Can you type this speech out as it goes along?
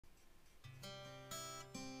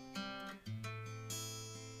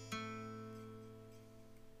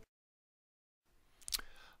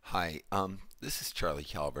Hi, this is Charlie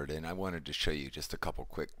Calvert, and I wanted to show you just a couple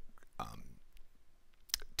quick um,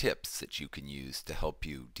 tips that you can use to help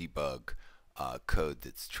you debug code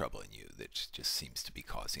that's troubling you, that just seems to be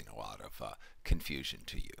causing a lot of confusion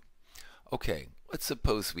to you. Okay, let's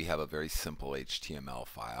suppose we have a very simple HTML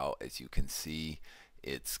file. As you can see,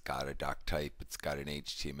 it's got a doc type, it's got an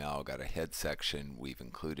HTML, got a head section, we've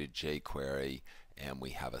included jQuery, and we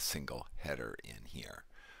have a single header in here.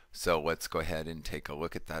 So let's go ahead and take a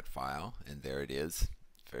look at that file, and there it is.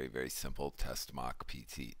 Very, very simple, test mock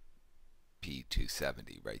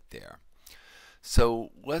P270 right there.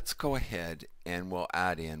 So let's go ahead and we'll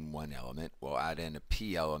add in one element. We'll add in a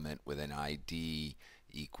P element with an ID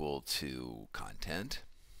equal to content,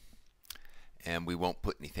 and we won't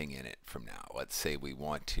put anything in it from now. Let's say we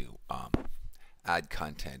want to add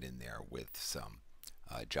content in there with some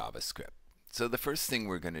JavaScript. So the first thing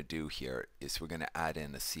we're going to do here is we're going to add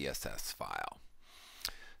in a CSS file.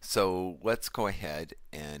 So let's go ahead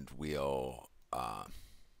and we'll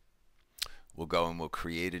go and we'll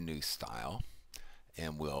create a new style,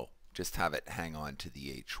 and we'll just have it hang on to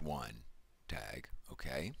the H1 tag,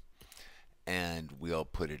 okay? And we'll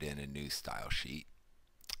put it in a new style sheet,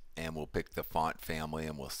 and we'll pick the font family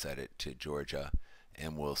and we'll set it to Georgia,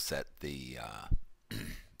 and we'll set the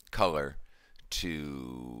color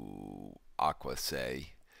to aqua,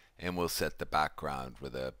 say, and we'll set the background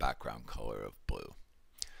with a background color of blue.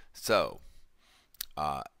 So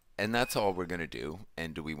and that's all we're going to do.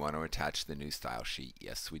 And do we want to attach the new style sheet?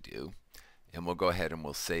 Yes, we do. And we'll go ahead and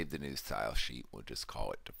we'll save the new style sheet. We'll just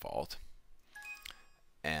call it default,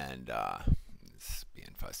 and it's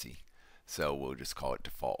being fussy, so we'll just call it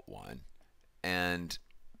default 1. And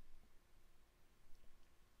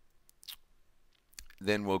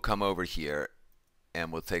then we'll come over here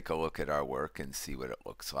and we'll take a look at our work and see what it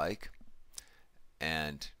looks like.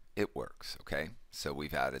 And it works, okay? So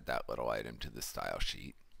we've added that little item to the style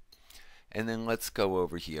sheet. And then let's go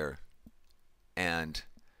over here and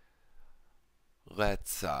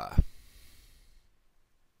let's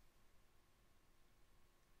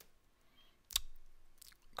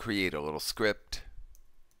create a little script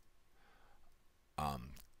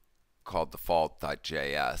called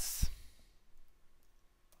default.js.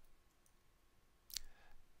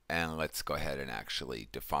 And let's go ahead and actually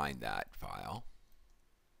define that file.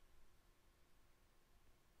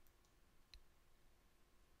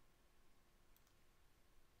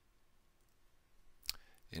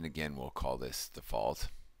 And again, we'll call this default.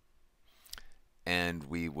 And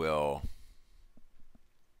we will,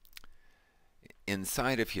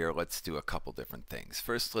 inside of here, let's do a couple different things.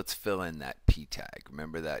 First, let's fill in that P tag.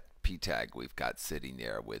 Remember that P tag we've got sitting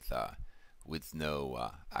there with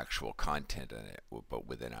no actual content in it, but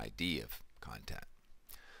with an ID of content.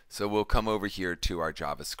 So we'll come over here to our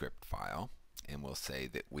JavaScript file, and we'll say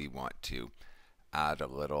that we want to add a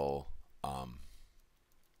little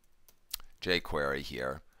jQuery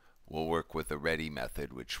here. We'll work with the ready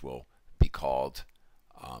method, which will be called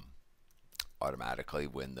automatically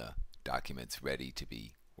when the document's ready to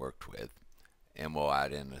be worked with. And we'll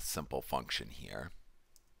add in a simple function here.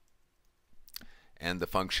 And the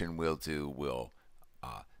function we'll do will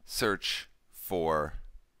search for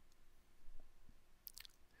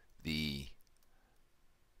the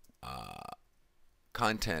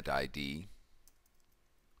content ID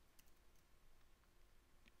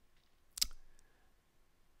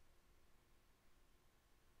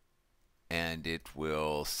and it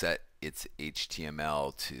will set its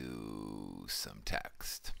HTML to some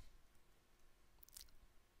text.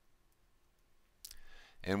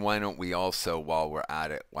 And why don't we also, while we're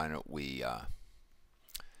at it, why don't we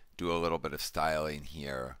do a little bit of styling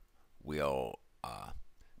here. We'll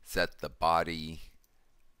set the body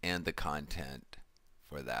and the content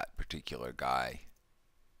for that particular guy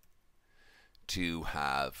to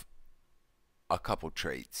have a couple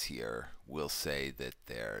traits here. We'll say that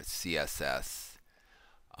their CSS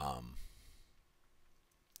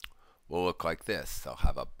will look like this. They'll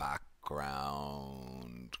have a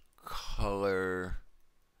background color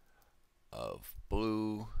of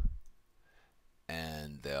blue,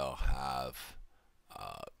 and they'll have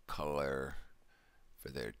a color for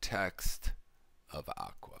their text of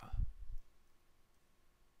aqua.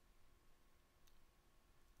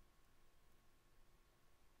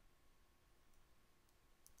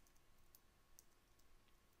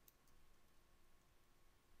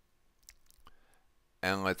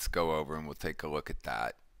 And let's go over and we'll take a look at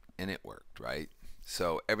that, and it worked, right?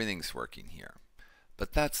 So everything's working here.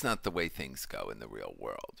 But that's not the way things go in the real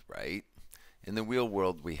world, right? In the real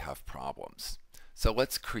world, we have problems. So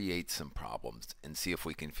let's create some problems and see if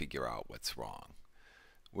we can figure out what's wrong.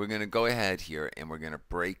 we're going to go ahead here and we're going to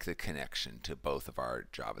break the connection to both of our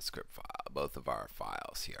JavaScript both of our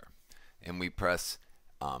files here. And we press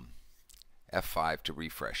F5 to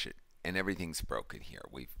refresh it, and everything's broken here.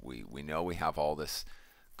 We know we have all this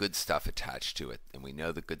good stuff attached to it, and we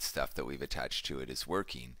know the good stuff that we've attached to it is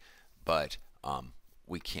working, but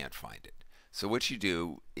we can't find it. So what you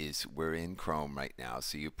do is, we're in Chrome right now,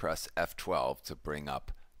 so you press F12 to bring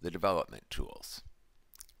up the development tools.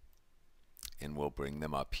 And we'll bring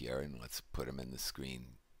them up here, and let's put them in the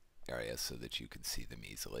screen area so that you can see them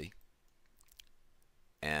easily.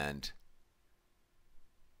 And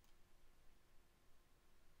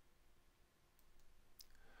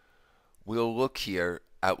we'll look here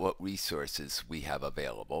at what resources we have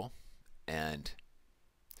available. And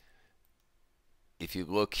if you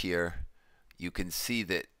look here, you can see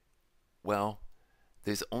that, well,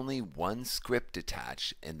 there's only one script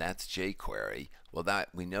attached, and that's jQuery. Well, that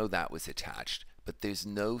we know that was attached, but there's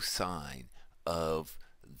no sign of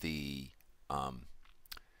the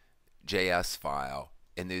JS file,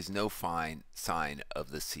 and there's no sign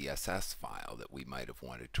of the CSS file that we might have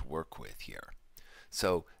wanted to work with here.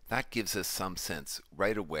 So that gives us some sense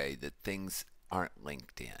right away that things aren't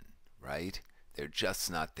linked in, right? They're just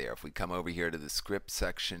not there. If we come over here to the script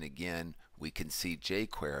section again, we can see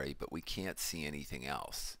jQuery, but we can't see anything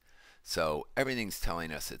else. So everything's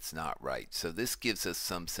telling us it's not right. So this gives us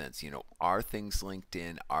some sense, you know, are things linked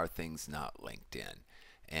in? Are things not linked in?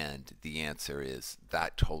 And the answer is,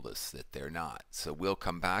 that told us that they're not. So we'll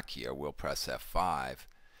come back here, we'll press F5,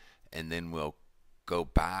 and then we'll go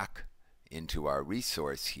back into our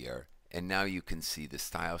resource here, and now you can see the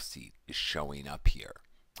style sheet is showing up here,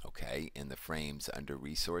 okay, in the frames under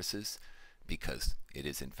resources, because it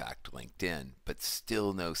is in fact linked in, but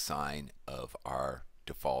still no sign of our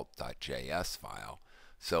default.js file.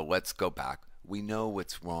 So let's go back. We know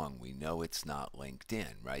what's wrong. We know it's not linked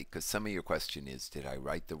in, right? Because some of your question is, did I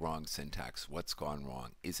write the wrong syntax? What's gone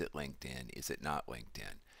wrong? Is it linked in? Is it not linked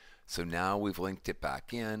in? So now we've linked it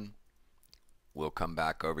back in. We'll come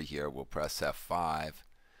back over here, we'll press F5,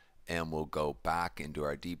 and we'll go back into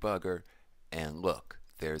our debugger, and look,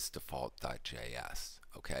 there's default.js.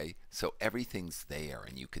 Okay, so everything's there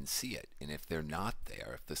and you can see it. And if they're not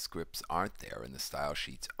there, if the scripts aren't there and the style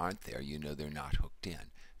sheets aren't there, you know they're not hooked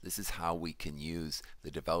in. This is how we can use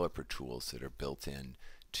the developer tools that are built in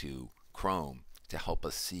to Chrome to help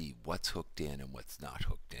us see what's hooked in and what's not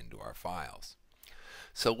hooked into our files.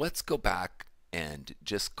 So let's go back and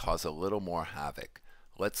just cause a little more havoc.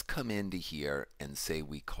 Let's come into here and say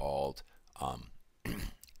we called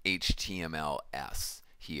HTML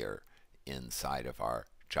here inside of our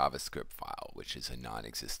JavaScript file, which is a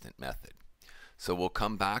non-existent method. So we'll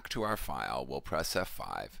come back to our file, we'll press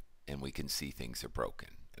F5, and we can see things are broken.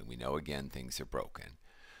 And we know again things are broken.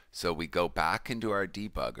 So we go back into our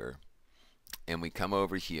debugger, and we come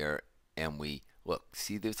over here and we look,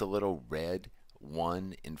 see there's a little red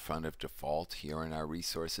 1 in front of default here in our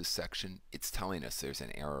resources section. It's telling us there's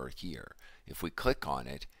an error here. If we click on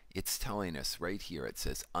it, it's telling us right here, it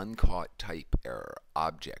says uncaught type error,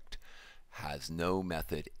 object has no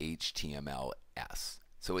method HTMLS.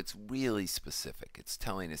 So it's really specific. It's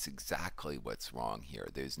telling us exactly what's wrong here.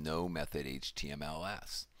 There's no method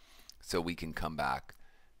HTMLS. So we can come back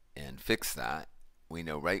and fix that. We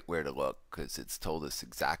know right where to look because it's told us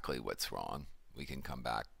exactly what's wrong. We can come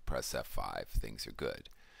back, press F5, things are good.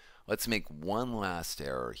 Let's make one last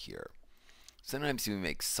error here. Sometimes we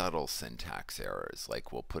make subtle syntax errors,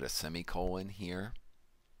 like we'll put a semicolon here.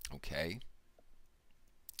 Okay.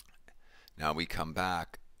 Now we come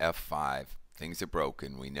back, F5, things are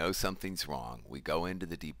broken, we know something's wrong. We go into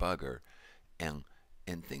the debugger, and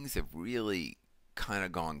things have really kind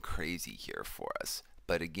of gone crazy here for us.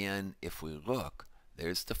 But again, if we look,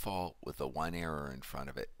 there's default with a 1 error in front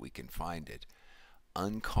of it. We can find it.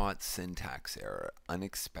 Uncaught syntax error,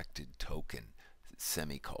 unexpected token,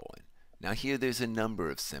 semicolon. Now here there's a number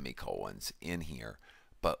of semicolons in here,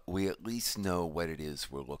 but we at least know what it is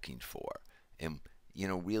we're looking for. And you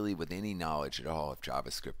know, really with any knowledge at all of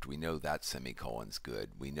JavaScript, we know that semicolon's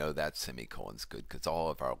good. We know that semicolon's good because all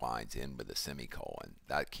of our lines end with a semicolon.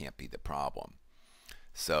 That can't be the problem.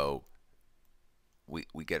 So we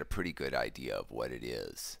get a pretty good idea of what it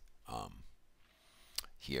is.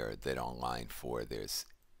 Here that on line 4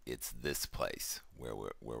 it's this place where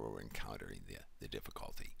we're encountering the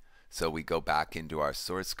difficulty. So we go back into our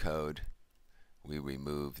source code, we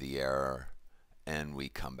remove the error, and we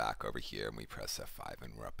come back over here and we press F5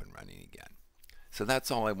 and we're up and running again. So that's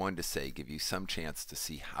all I wanted to say, give you some chance to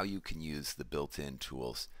see how you can use the built-in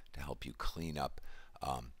tools to help you clean up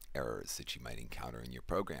errors that you might encounter in your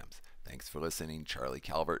programs. Thanks for listening. Charlie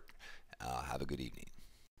Calvert. Have a good evening.